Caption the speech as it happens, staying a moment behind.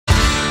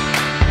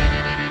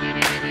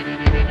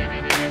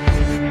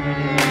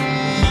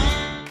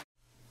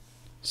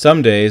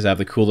Some days I have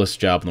the coolest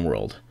job in the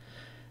world.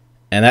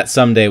 And that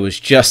someday was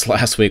just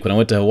last week when I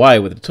went to Hawaii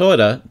with the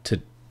Toyota to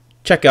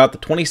check out the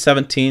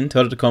 2017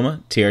 Toyota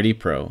Tacoma TRD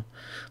Pro.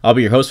 I'll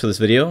be your host for this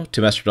video,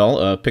 Tim Esterdahl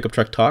of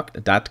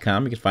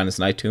PickupTruckTalk.com. You can find us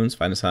on iTunes,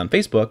 find us on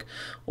Facebook,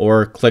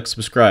 or click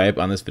subscribe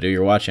on this video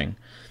you're watching.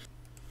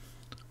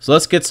 So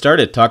let's get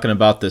started talking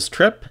about this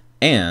trip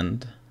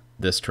and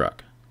this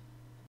truck.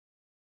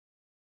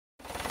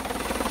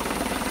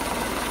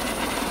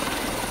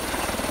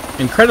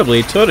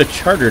 Incredibly, Toyota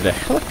chartered a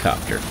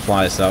helicopter to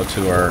fly us out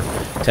to our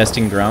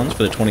testing grounds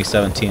for the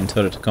 2017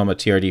 Toyota Tacoma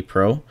TRD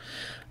Pro.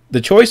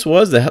 The choice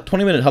was the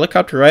 20-minute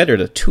helicopter ride or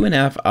the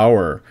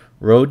 2.5-hour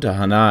road to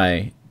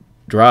Hanai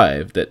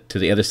drive to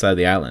the other side of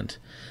the island.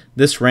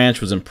 This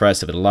ranch was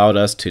impressive. It allowed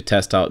us to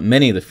test out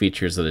many of the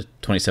features of the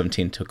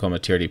 2017 Tacoma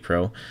TRD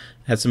Pro. It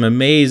had some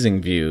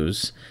amazing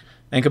views.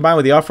 And combined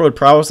with the off-road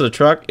prowess of the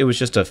truck, it was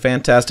just a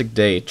fantastic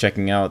day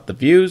checking out the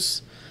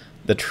views,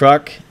 the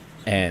truck,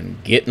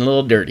 and getting a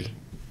little dirty.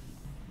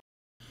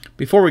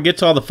 Before we get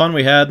to all the fun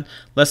we had,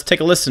 let's take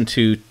a listen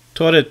to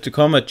Toyota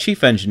Tacoma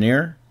Chief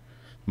Engineer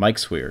Mike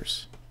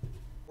Swears.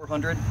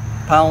 400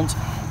 pounds,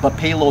 but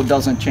payload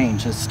doesn't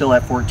change. It's still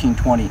at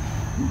 1420.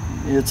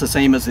 It's the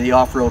same as the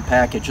off-road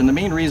package, and the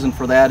main reason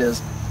for that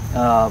is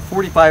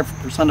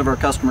 45% of our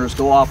customers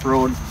go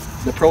off-road.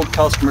 The pro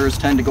customers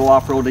tend to go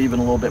off-road even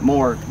a little bit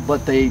more,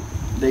 but they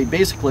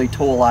basically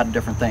tow a lot of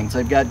different things.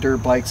 They've got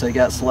dirt bikes, they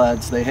got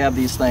sleds, they have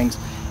these things,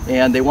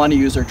 and they want to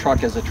use their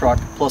truck as a truck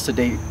plus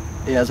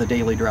as a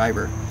daily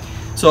driver.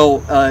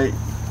 So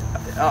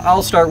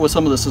I'll start with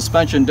some of the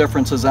suspension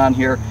differences on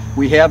here.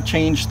 We have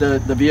changed the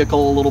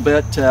vehicle a little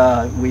bit.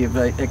 We've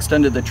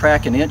extended the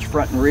track an inch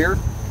front and rear.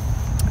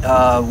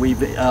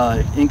 We've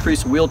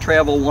increased wheel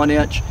travel 1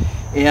 inch.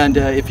 And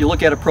if you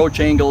look at approach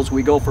angles,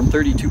 we go from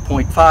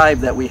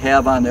 32.5 that we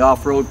have on the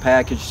off-road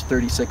package to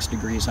 36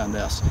 degrees on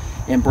this.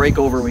 And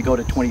breakover, we go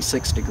to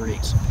 26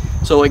 degrees.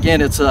 So again,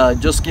 it's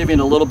just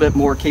giving a little bit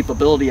more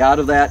capability out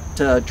of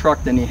that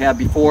truck than you had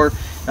before.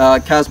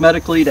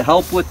 Cosmetically, to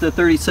help with the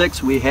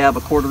 36, we have a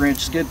 1/4 inch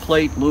skid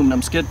plate,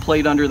 aluminum skid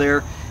plate under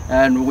there,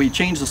 and we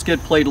changed the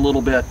skid plate a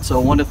little bit. So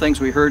one of the things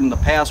we heard in the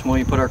past when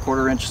we put our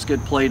 1/4 inch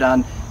skid plate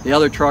on the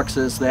other trucks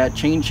is that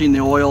changing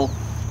the oil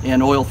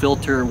and oil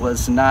filter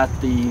was not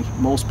the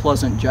most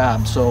pleasant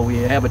job. So we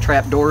have a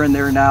trap door in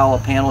there now, a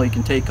panel you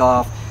can take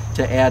off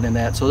to add in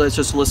that. So that's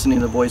just listening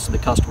to the voice of the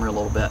customer a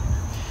little bit.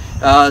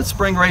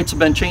 Spring rates have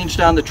been changed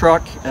on the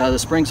truck. The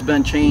springs have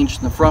been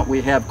changed. In the front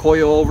we have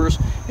coilovers.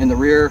 In the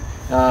rear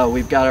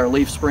we've got our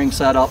leaf spring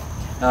set up.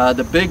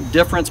 The big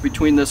difference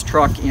between this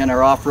truck and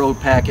our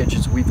off-road package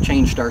is we've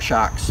changed our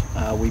shocks.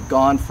 We've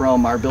gone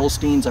from our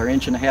Bilsteins, our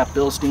 1.5-inch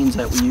Bilsteins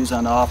that we use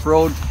on the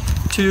off-road,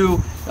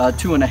 to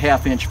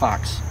 2.5-inch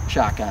Fox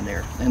shock on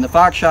there. And the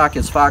Fox shock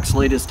is Fox's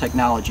latest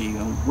technology.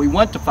 We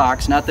went to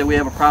Fox, not that we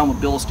have a problem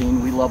with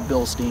Bilstein, we love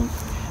Bilstein,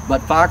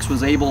 but Fox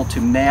was able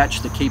to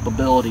match the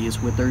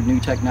capabilities with their new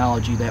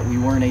technology that we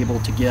weren't able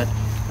to get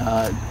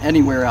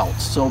anywhere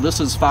else. So this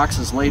is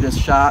Fox's latest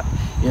shock.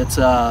 It's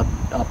a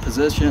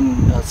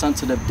position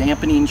sensitive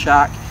dampening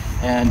shock,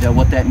 and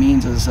what that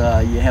means is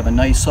you have a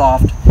nice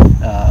soft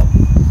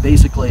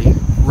basically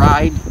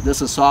ride.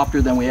 This is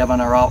softer than we have on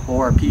our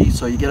ORP,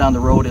 so you get on the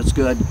road, it's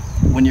good.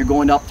 When you're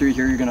going up through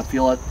here, you're going to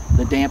feel it.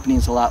 The dampening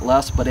is a lot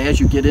less, but as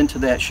you get into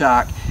that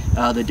shock,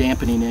 the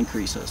dampening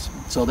increases.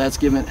 So that's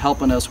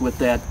helping us with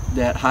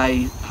that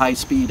high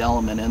speed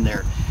element in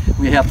there.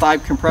 We have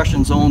 5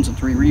 compression zones and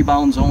 3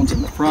 rebound zones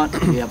in the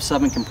front. We have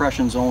 7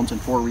 compression zones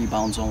and 4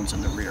 rebound zones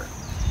in the rear.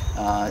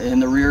 In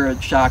the rear,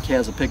 shock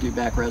has a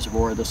piggyback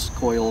reservoir. This is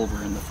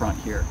coilover in the front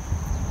here.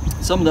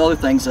 Some of the other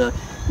things,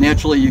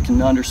 naturally you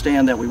can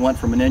understand that we went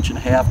from 1.5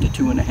 inch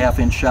to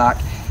 2.5-inch shock.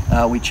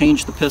 We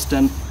changed the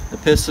piston. The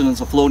piston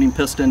is a floating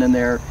piston in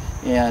there,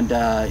 and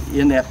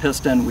in that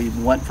piston we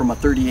went from a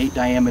 38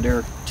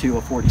 diameter to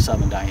a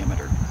 47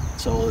 diameter.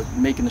 So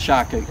making the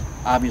shock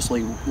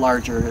obviously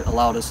larger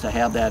allowed us to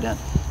have that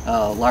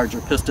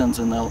larger pistons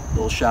in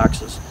those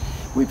shocks.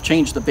 We've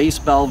changed the base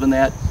valve in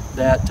that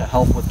to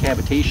help with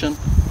cavitation,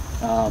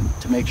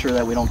 to make sure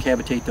that we don't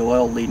cavitate the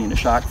oil leading to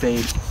shock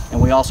fade. And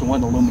we also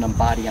want an aluminum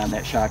body on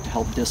that shock to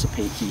help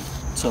dissipate heat.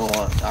 So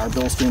our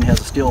Bilstein has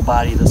a steel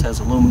body, this has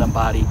aluminum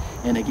body,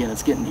 and again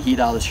it's getting the heat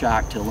out of the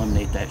shock to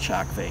eliminate that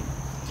shock fade.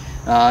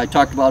 I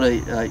talked about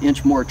an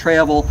inch more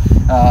travel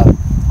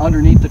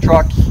underneath the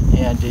truck,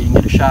 and you can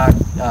get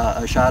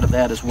a shot of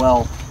that as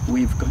well.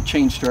 We've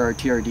changed our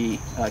TRD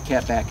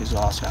catback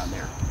exhaust on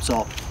there.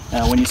 So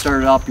when you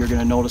start it up, you're going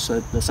to notice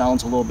that the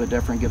sound's a little bit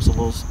different, gives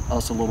us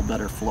a little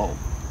better flow.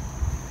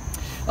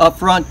 Up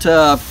front,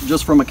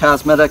 just from a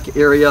cosmetic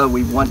area,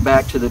 we went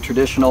back to the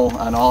traditional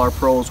on all our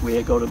Pros.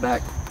 We go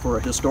back for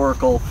a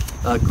historical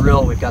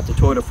grille. We've got the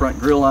Toyota front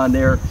grille on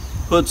there,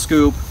 hood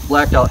scoop,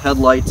 blacked out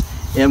headlights,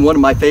 and one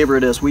of my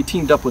favorite is we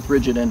teamed up with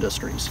Rigid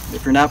Industries.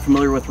 If you're not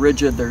familiar with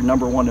Rigid, they're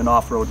 #1 in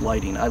off-road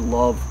lighting. I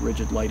love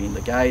Rigid lighting.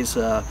 The guys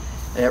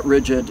at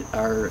Rigid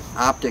are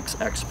optics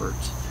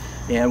experts.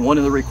 And one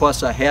of the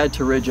requests I had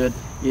to Rigid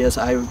is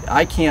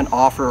I can't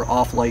offer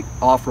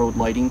off-road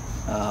lighting.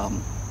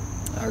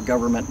 Our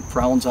government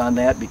frowns on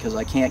that because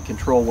I can't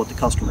control what the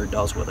customer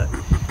does with it.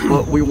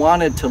 But we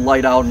wanted to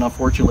light out, and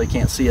unfortunately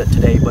can't see it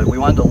today, but we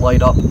wanted to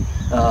light up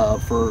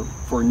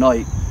for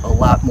night a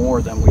lot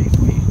more than we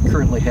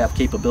currently have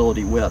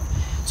capability with.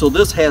 So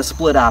this has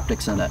split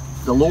optics in it.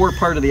 The lower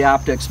part of the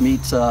optics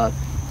meets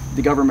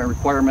the government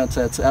requirements.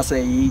 That's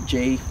SAE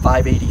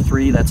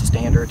J583, that's a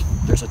standard.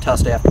 There's a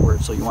test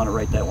afterwards, so you want to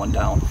write that one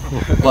down.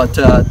 But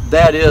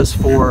that is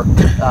for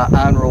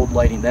on-road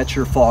lighting. That's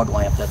your fog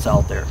lamp that's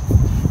out there.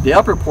 The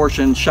upper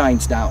portion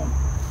shines down.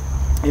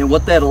 And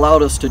what that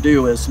allowed us to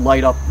do is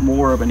light up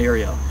more of an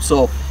area.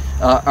 So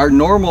our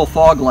normal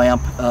fog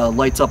lamp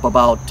lights up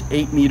about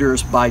 8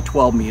 meters by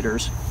 12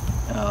 meters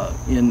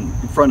in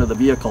front of the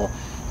vehicle.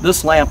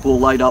 This lamp will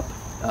light up,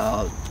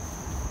 I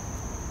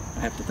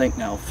have to think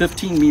now,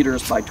 15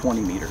 meters by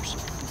 20 meters.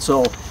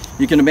 So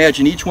you can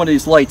imagine each one of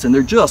these lights, and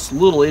they're just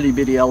little itty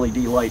bitty LED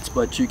lights,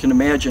 but you can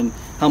imagine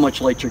how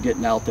much light you're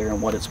getting out there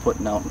and what it's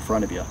putting out in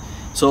front of you.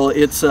 So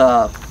it's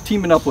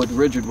teaming up with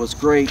Rigid was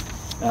great,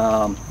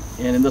 and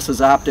this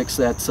is optics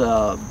that's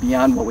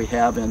beyond what we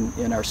have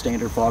in our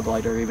standard fog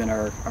light, or even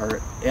our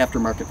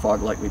aftermarket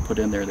fog light we put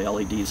in there. The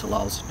LEDs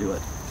allow us to do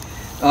it.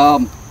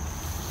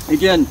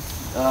 Again,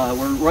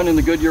 we're running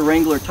the Goodyear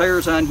Wrangler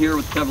tires on here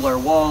with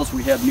Kevlar walls.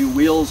 We have new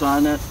wheels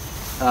on it.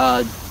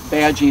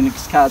 Badging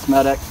is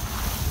cosmetic,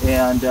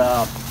 and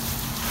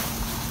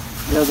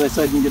as I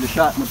said, you can get a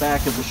shot in the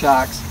back of the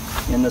shocks,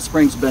 and the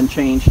springs have been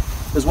changed.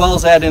 As well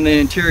as that, in the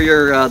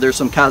interior, there's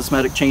some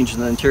cosmetic changes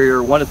in the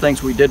interior. One of the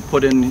things we did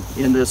put in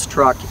this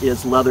truck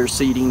is leather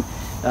seating.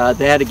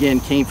 That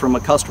again came from a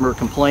customer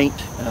complaint.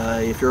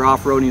 If you're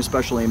off-roading,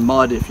 especially in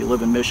mud, if you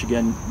live in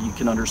Michigan, you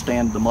can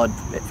understand the mud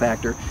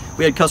factor.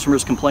 We had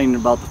customers complaining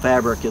about the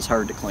fabric is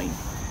hard to clean.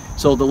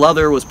 So the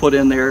leather was put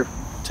in there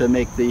to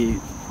make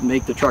the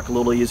truck a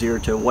little easier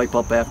to wipe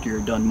up after you're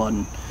done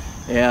mudding.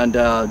 And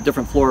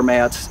different floor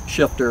mats,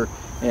 shifter,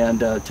 and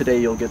today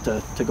you'll get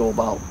to go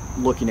about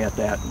looking at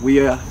that.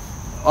 We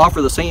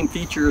offer the same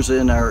features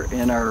in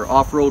our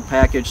off-road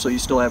package, so you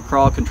still have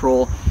crawl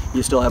control,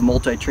 you still have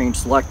multi-train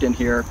select in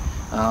here.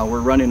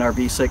 We're running our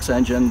V6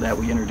 engine that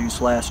we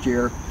introduced last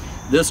year.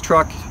 This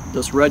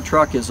red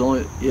truck is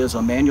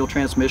a manual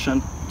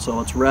transmission, so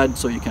it's red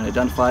so you can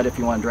identify it if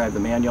you want to drive the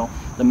manual.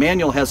 The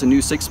manual has a new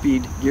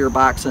 6-speed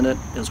gearbox in it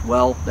as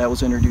well. That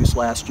was introduced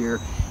last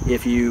year.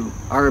 If you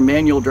are a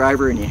manual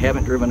driver and you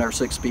haven't driven our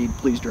 6-speed,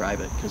 please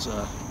drive it, because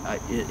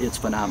it's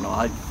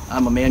phenomenal.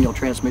 I'm a manual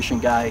transmission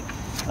guy.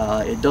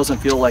 It doesn't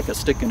feel like a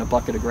stick in a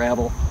bucket of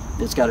gravel.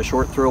 It's got a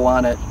short throw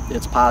on it.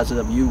 It's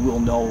positive. You will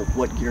know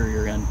what gear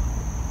you're in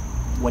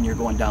when you're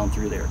going down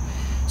through there.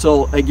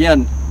 So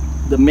again,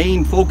 the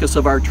main focus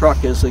of our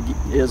truck is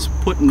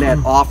putting that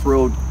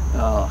off-road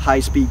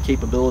high-speed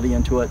capability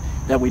into it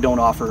that we don't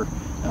offer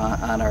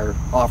on our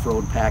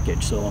off-road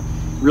package. So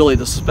really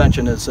the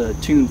suspension is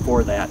tuned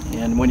for that,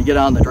 and when you get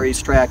on the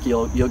racetrack,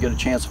 you'll get a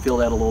chance to feel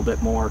that a little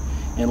bit more.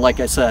 And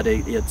like I said,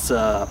 it's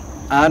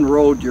on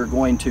road you're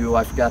going to,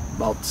 I forgot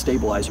about the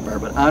stabilizer bar,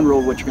 but on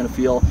road what you're going to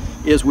feel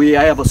is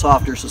I have a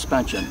softer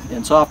suspension,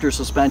 and softer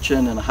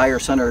suspension and a higher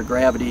center of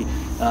gravity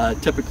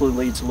typically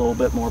leads a little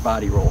bit more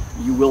body roll.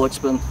 You will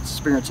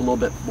experience a little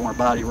bit more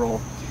body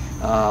roll,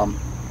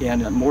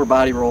 and more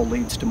body roll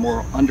leads to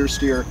more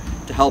understeer.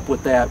 To help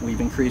with that, we've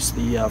increased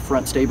the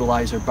front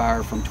stabilizer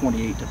bar from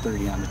 28 to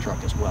 30 on the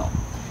truck as well.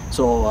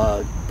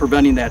 So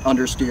preventing that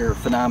understeer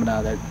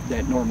phenomena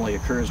that normally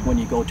occurs when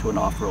you go to an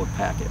off-road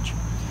package.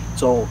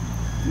 So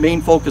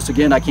main focus,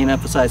 again, I can't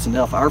emphasize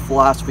enough, our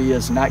philosophy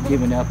is not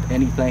giving up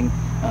anything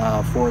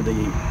for the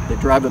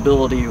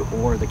drivability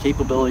or the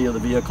capability of the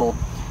vehicle.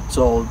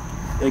 So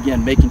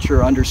again, making sure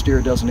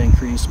understeer doesn't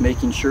increase,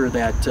 making sure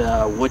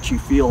that what you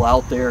feel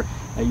out there,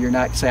 you're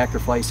not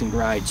sacrificing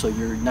ride. So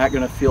you're not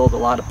going to feel a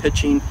lot of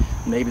pitching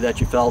maybe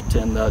that you felt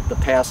in the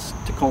past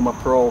Tacoma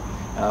Pro.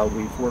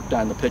 We've worked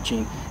on the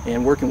pitching,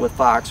 and working with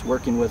Fox,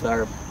 working with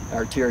our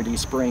TRD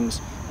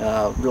springs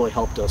really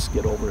helped us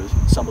get over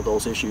some of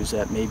those issues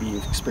that maybe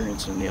you've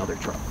experienced in the other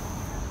truck.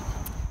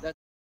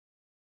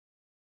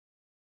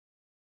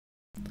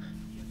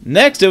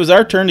 Next, it was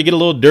our turn to get a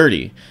little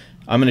dirty.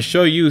 I'm going to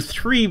show you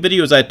 3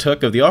 videos I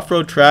took of the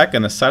off-road track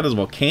on the side of the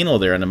volcano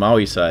there on the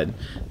Maui side.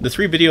 The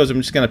 3 videos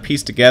I'm just going to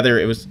piece together.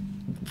 It was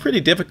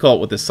pretty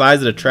difficult with the size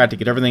of the track to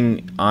get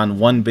everything on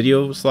one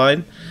video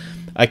slide.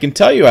 I can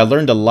tell you I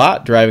learned a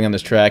lot driving on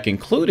this track,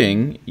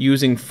 including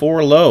using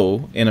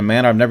 4-low in a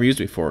manner I've never used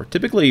before.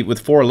 Typically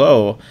with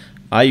 4-low,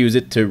 I use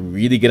it to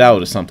really get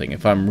out of something.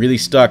 If I'm really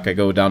stuck, I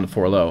go down to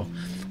 4-low.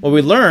 What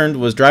we learned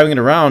was driving it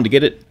around to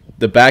get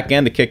the back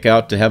end to kick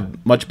out to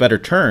have much better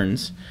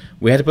turns.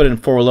 We had to put it in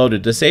 4-low to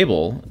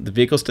disable the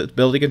vehicle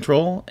stability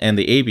control and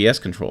the ABS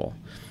control.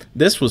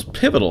 This was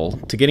pivotal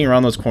to getting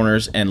around those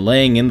corners and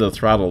laying into the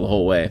throttle the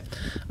whole way.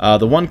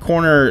 The one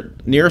corner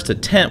nearest to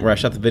tent where I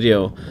shot the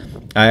video,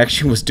 I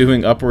actually was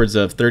doing upwards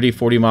of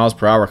 30-40 miles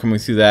per hour coming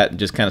through that and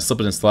just kind of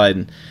slipping and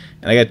sliding.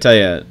 And I gotta tell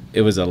you,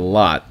 it was a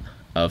lot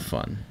of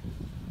fun.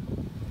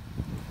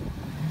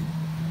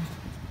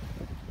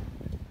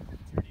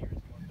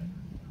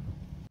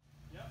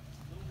 Yep,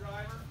 little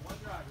driver, one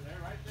driver there,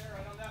 right there,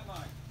 right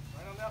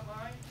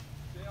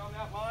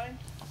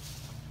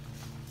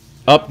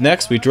Up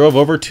next, we drove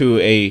over to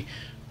a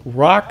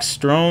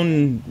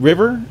rock-strewn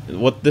river.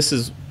 What this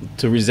is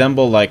to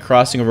resemble like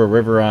crossing over a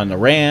river on a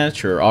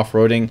ranch or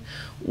off-roading.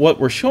 What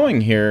we're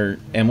showing here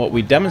and what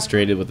we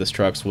demonstrated with this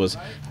trucks was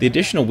the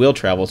additional wheel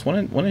travel. It's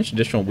 1 inch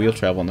additional wheel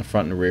travel in the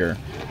front and rear.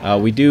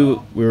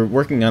 We're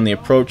working on the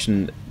approach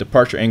and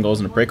departure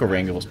angles and the breakover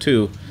angles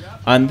too.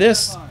 On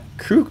this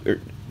crew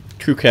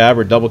cab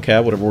or double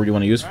cab, whatever word you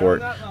want to use for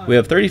it, we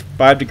have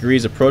 35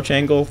 degrees approach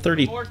angle,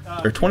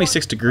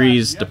 26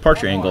 degrees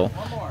departure angle,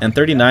 and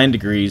 39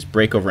 degrees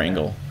breakover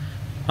angle.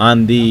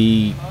 On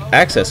the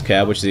access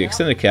cab, which is the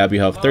extended cab,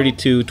 you have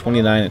 32,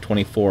 29, and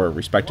 24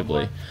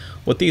 respectively.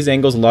 What these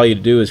angles allow you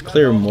to do is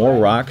clear more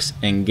rocks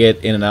and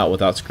get in and out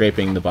without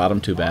scraping the bottom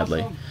too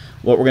badly.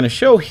 What we're going to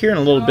show here in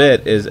a little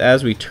bit is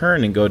as we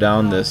turn and go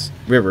down this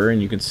river,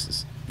 and you can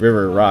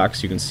river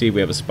rocks, you can see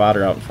we have a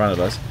spotter out in front of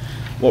us.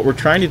 What we're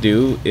trying to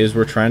do is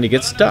we're trying to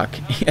get stuck.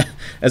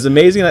 As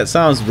amazing that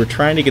sounds, we're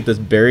trying to get this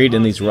buried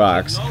in these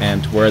rocks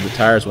and to where the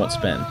tires won't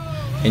spin.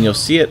 And you'll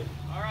see it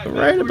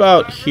right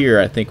about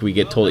here. I think we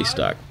get totally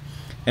stuck.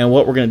 And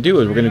what we're going to do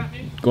is we're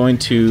going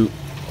to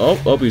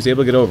he was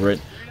able to get over it.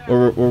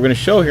 What we're going to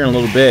show here in a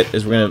little bit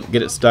is we're going to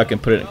get it stuck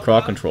and put it in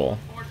crawl control.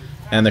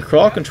 And the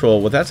crawl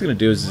control, what that's going to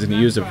do is it's going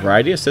to use a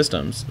variety of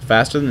systems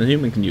faster than the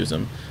human can use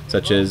them,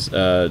 such as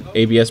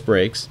ABS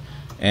brakes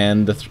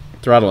and the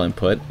throttle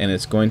input, and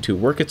it's going to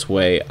work its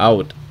way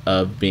out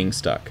of being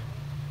stuck.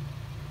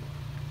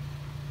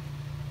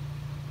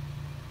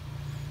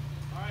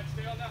 Alright,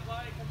 stay on that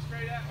line, come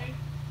straight at me.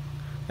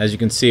 As you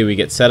can see, we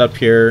get set up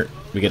here,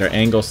 we get our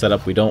angle set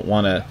up. We don't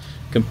want to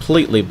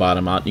completely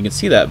bottom out. You can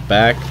see that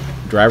back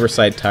driver's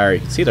side tire. You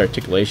can see the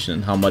articulation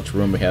and how much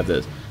room we have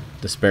to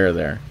spare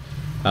there.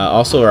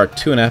 Also, our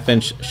 2.5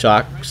 inch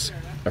shocks,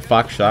 our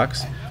Fox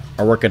shocks,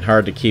 are working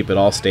hard to keep it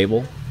all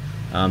stable.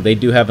 They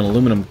do have an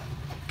aluminum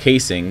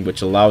casing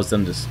which allows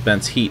them to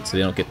dispense heat so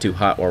they don't get too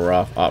hot while we're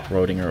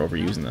off-roading or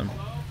overusing them.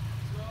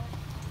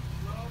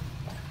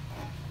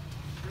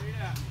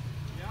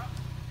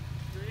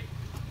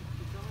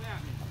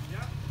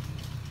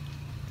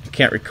 I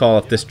can't recall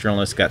if this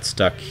journalist got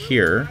stuck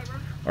here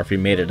or if he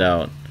made it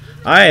out.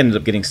 I ended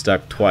up getting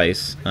stuck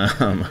twice.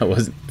 I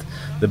wasn't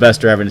the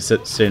best driver in this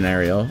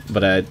scenario,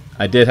 but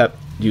I did have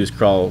to use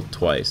crawl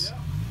twice.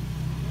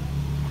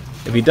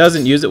 If he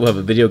doesn't use it, we'll have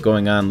a video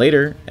going on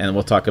later, and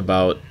we'll talk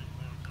about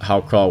how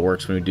crawl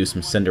works when we do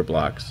some cinder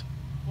blocks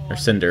or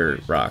cinder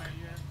rock.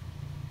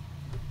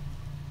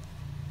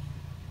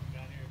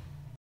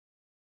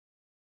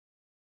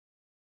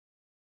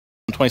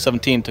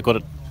 ...2017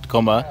 Toyota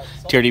Tacoma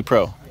TRD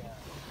Pro.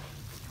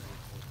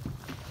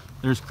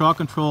 There's crawl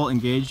control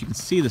engaged. You can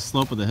see the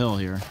slope of the hill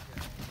here.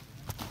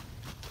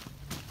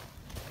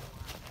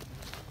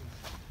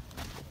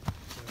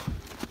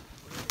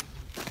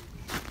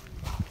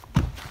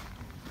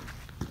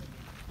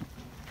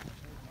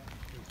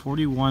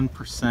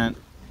 (41%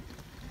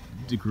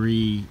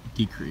 degree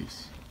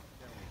decrease).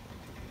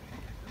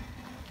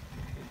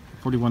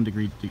 41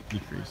 degree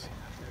decrease.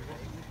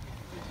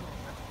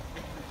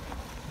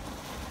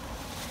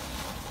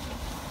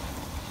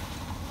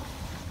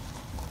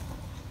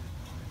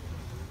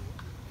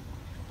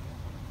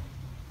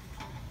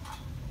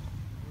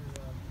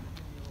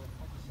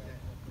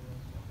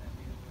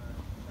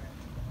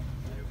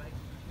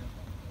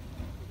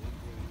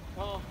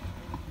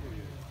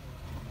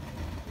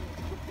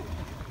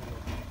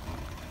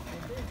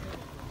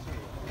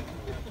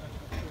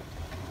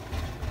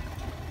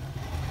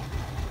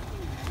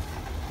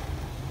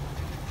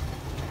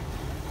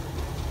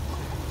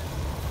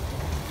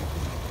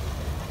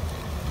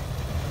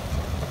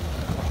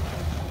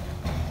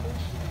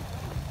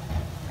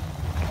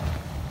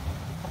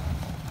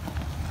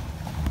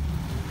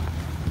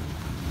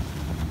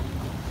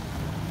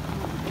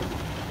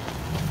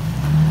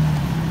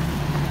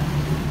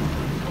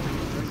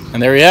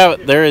 And there you have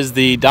it. There is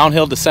the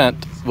downhill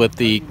descent with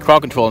the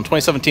crawl control in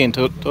 2017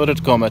 Toyota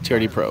Tacoma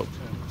TRD Pro.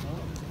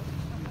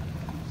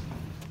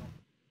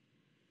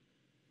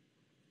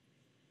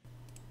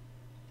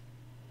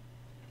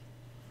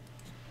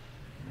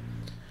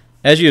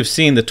 As you have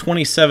seen, the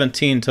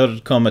 2017 Toyota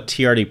Tacoma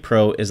TRD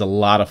Pro is a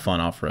lot of fun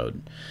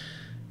off-road.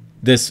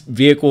 This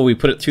vehicle, we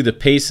put it through the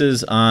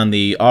paces on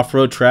the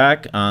off-road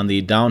track, on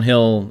the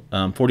downhill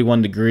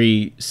 41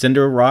 degree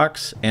cinder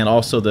rocks, and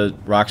also the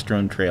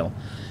rock-strewn trail.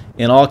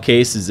 In all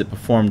cases, it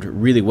performed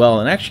really well,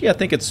 and actually I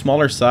think its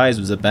smaller size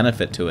was a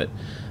benefit to it.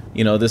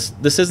 You know, this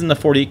isn't the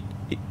 40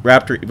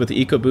 Raptor with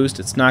the EcoBoost.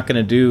 It's not going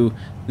to do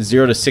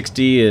 0 to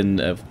 60 in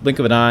a blink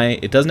of an eye.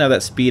 It doesn't have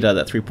that speed out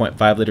of that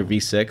 3.5 liter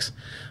V6,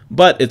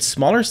 but its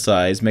smaller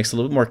size makes it a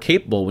little bit more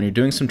capable when you're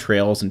doing some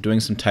trails and doing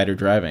some tighter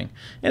driving.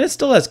 And it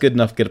still has good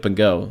enough get up and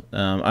go.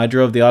 I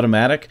drove the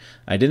automatic.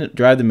 I didn't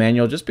drive the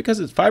manual just because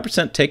it's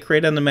 5% take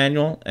rate on the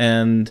manual,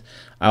 and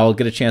I'll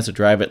get a chance to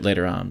drive it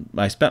later on.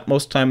 I spent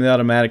most of the time in the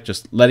automatic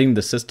just letting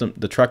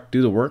the truck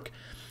do the work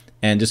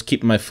and just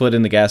keeping my foot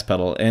in the gas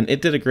pedal, and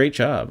it did a great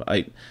job.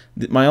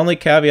 My only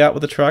caveat with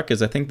the truck is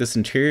I think this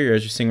interior,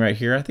 as you're seeing right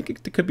here, I think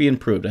it could be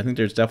improved. I think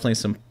there's definitely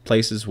some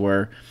places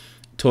where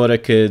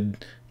Toyota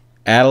could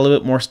add a little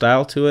bit more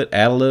style to it,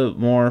 add a little bit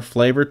more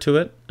flavor to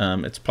it.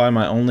 It's probably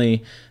my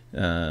only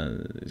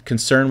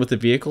concern with the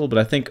vehicle, but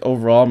I think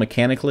overall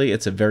mechanically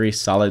it's a very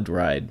solid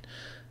ride.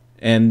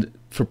 And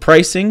for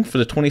pricing for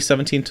the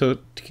 2017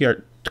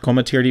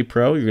 Tacoma TRD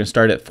Pro, you're going to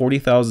start at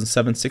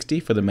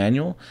 $40,760 for the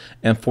manual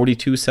and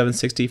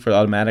 $42,760 for the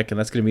automatic, and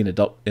that's going to be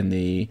in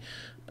the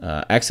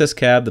access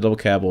cab. The double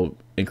cab will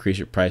increase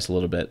your price a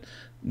little bit.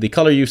 The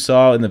color you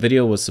saw in the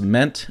video was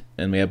cement,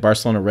 and we have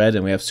Barcelona red,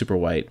 and we have super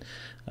white.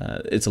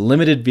 It's a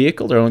limited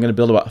vehicle. They're only going to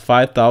build about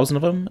 5,000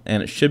 of them,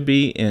 and it should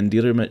be in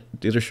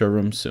dealer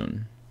showrooms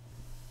soon.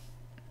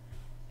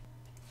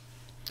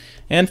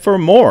 And for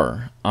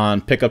more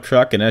on pickup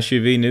truck and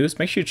SUV news,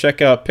 make sure you check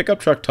out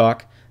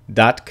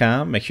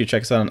pickuptrucktalk.com. Make sure you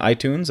check us out on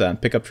iTunes on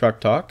Pickup Truck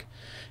Talk,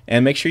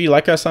 and make sure you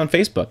like us on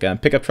Facebook on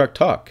Pickup Truck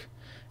Talk.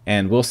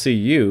 And we'll see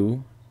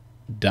you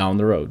down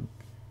the road.